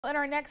In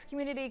our next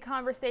community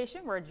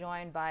conversation, we're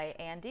joined by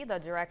Andy, the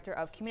Director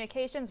of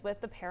Communications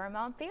with the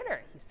Paramount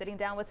Theater. He's sitting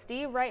down with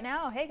Steve right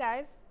now. Hey,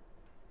 guys.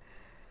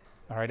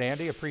 All right,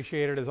 Andy,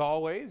 appreciate it as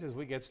always. As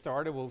we get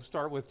started, we'll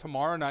start with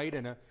tomorrow night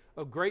and a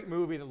great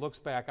movie that looks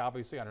back,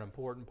 obviously, on an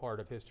important part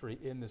of history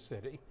in the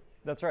city.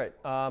 That's right.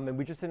 And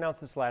we just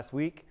announced this last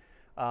week,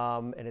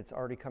 and it's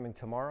already coming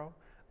tomorrow.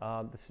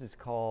 This is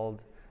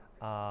called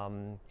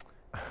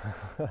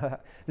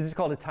this is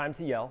called A Time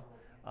to Yell,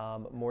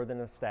 More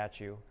Than a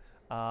Statue.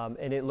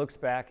 And it looks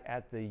back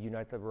at the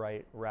Unite the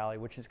Right rally,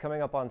 which is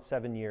coming up on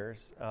 7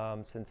 years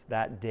since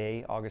that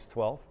day, August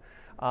 12th.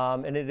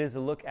 And it is a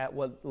look at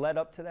what led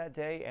up to that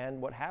day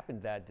and what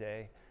happened that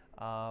day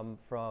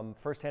from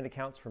firsthand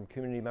accounts from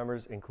community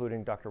members,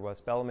 including Dr. Wes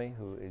Bellamy,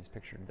 who is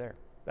pictured there.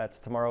 That's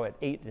tomorrow at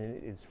 8, and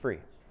it is free.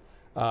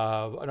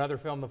 Another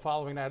film the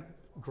following night,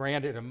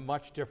 granted a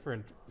much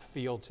different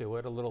feel to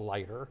it, a little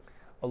lighter.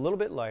 A little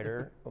bit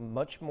lighter,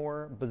 much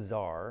more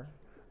bizarre.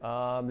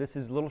 This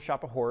is Little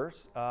Shop of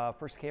Horrors.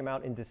 First came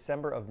out in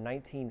December of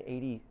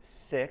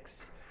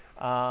 1986.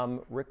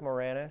 Rick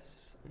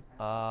Moranis,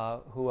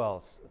 who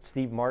else?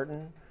 Steve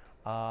Martin.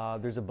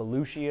 There's a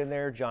Belushi in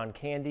there, John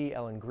Candy,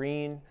 Ellen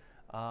Greene.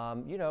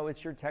 You know,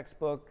 it's your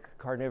textbook,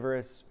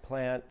 carnivorous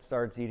plant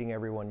starts eating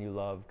everyone you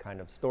love kind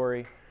of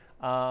story.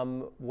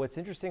 What's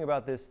interesting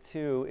about this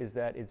too is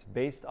that it's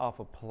based off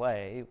a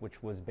play,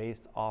 which was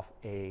based off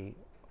a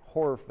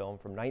horror film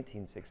from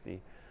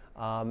 1960.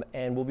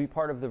 And will be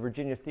part of the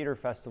Virginia Theater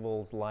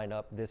Festival's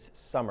lineup this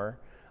summer.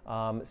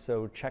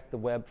 So check the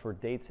web for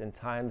dates and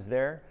times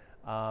there.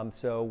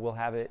 So we'll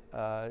have it,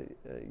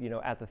 you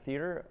know, at the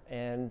theater,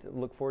 and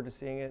look forward to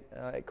seeing it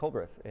at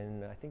Colbreth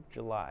in, I think,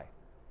 July.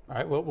 All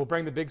right, we'll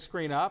bring the big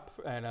screen up,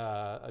 and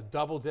a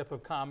double dip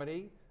of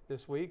comedy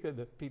this week.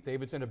 Pete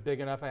Davidson, a big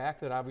enough act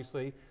that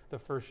obviously the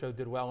first show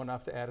did well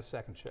enough to add a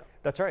second show.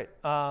 That's right.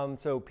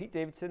 So Pete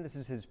Davidson, this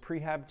is his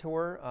prehab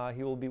tour.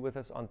 He will be with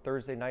us on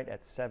Thursday night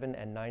at 7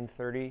 and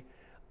 9:30.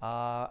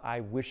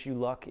 I wish you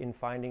luck in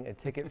finding a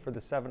ticket for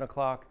the 7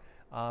 o'clock.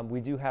 We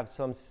do have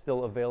some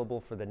still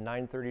available for the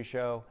 9:30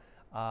 show.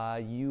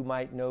 You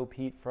might know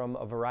Pete from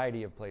a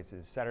variety of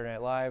places: Saturday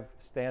Night Live,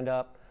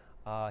 stand-up,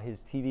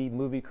 his TV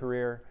movie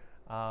career.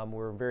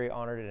 We're very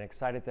honored and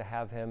excited to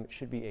have him. It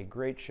should be a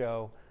great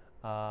show.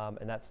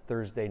 And that's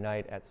Thursday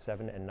night at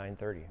 7 and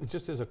 9:30.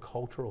 Just as a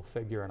cultural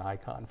figure and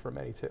icon for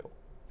many too.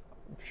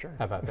 Sure.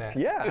 How about that?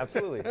 Yeah,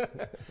 absolutely.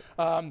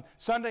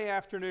 Sunday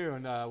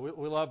afternoon,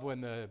 we love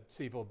when the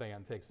Seville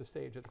Band takes the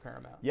stage at the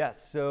Paramount.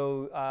 Yes,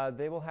 so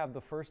they will have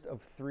the first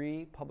of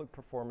 3 public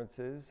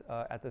performances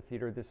at the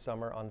theater this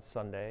summer on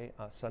Sunday,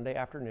 Sunday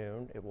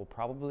afternoon. It will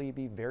probably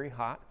be very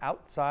hot.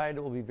 Outside,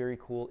 it will be very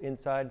cool.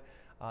 Inside,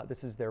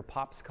 this is their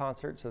Pops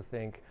concert, so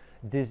think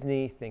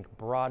Disney, think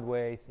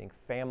Broadway, think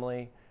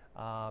family.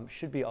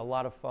 Should be a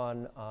lot of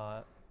fun.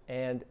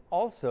 And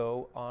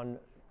also on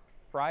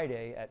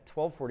Friday at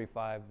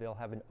 12:45, they'll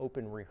have an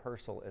open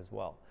rehearsal as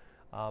well.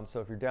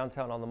 So if you're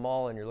downtown on the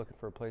mall and you're looking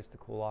for a place to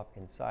cool off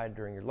inside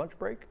during your lunch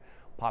break,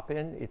 pop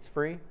in, it's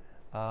free,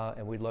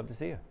 and we'd love to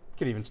see you.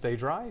 Could even stay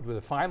dry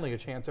with finally a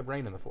chance of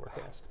rain in the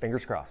forecast.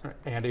 Fingers crossed. Right.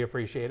 Andy,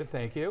 appreciate it.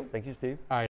 Thank you. Thank you, Steve. All right.